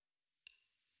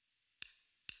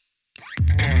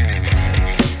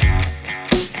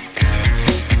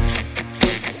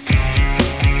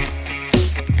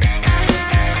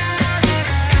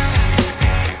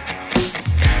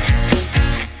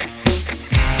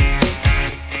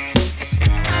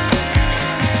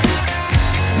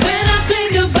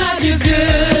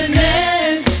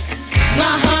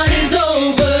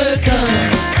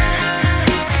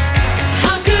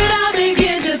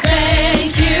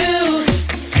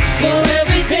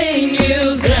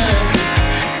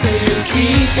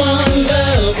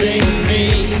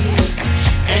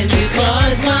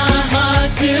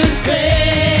to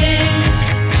sing.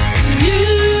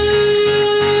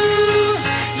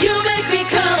 You make me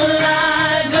come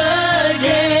alive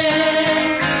again.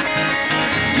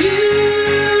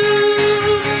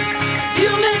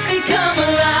 You make me come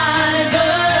alive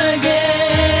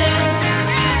again.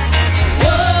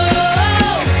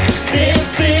 Whoa, this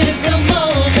is the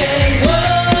moment.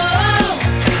 Whoa,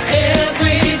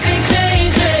 everything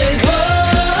changes.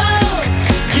 Whoa,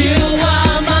 you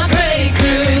are my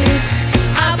breakthrough.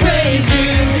 I praise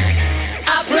you.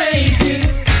 I praise you.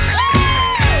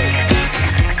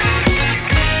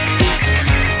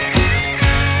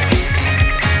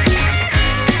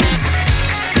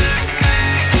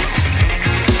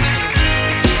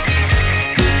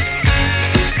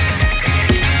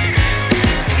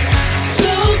 So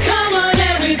come on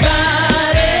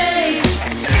everybody,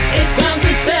 it's time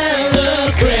to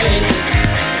celebrate.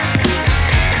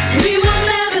 We will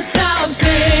never stop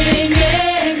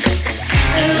singing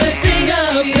and lifting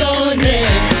up your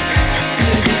name.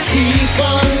 'Cause you keep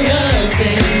on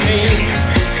loving me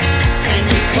and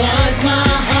you cause my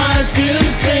heart to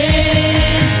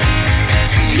sing.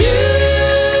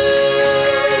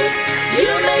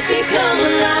 You make me come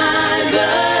alive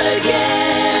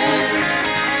again.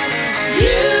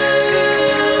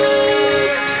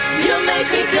 You make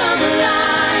me come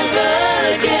alive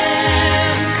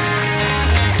again.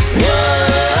 Whoa,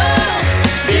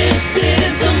 this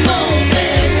is the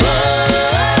moment.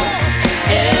 Whoa,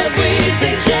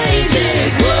 everything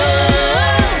changes.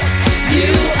 Whoa,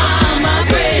 you are my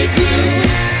breakthrough.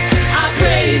 I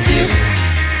praise you.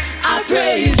 I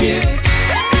praise you.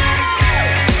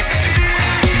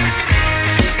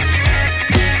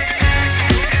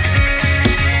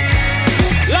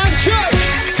 Last church,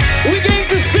 we're going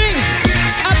to sing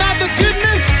about the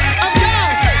goodness of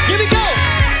God. Here we go.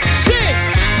 Sing.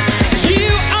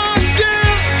 You are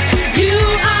good. You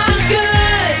are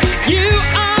good. You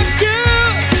are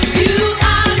good. You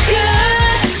are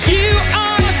good. You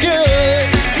are good.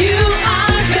 You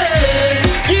are good.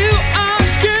 You are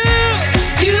good.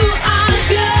 You are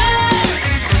good.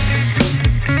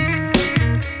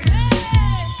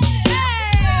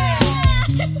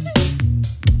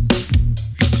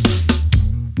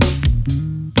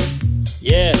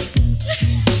 Yeah.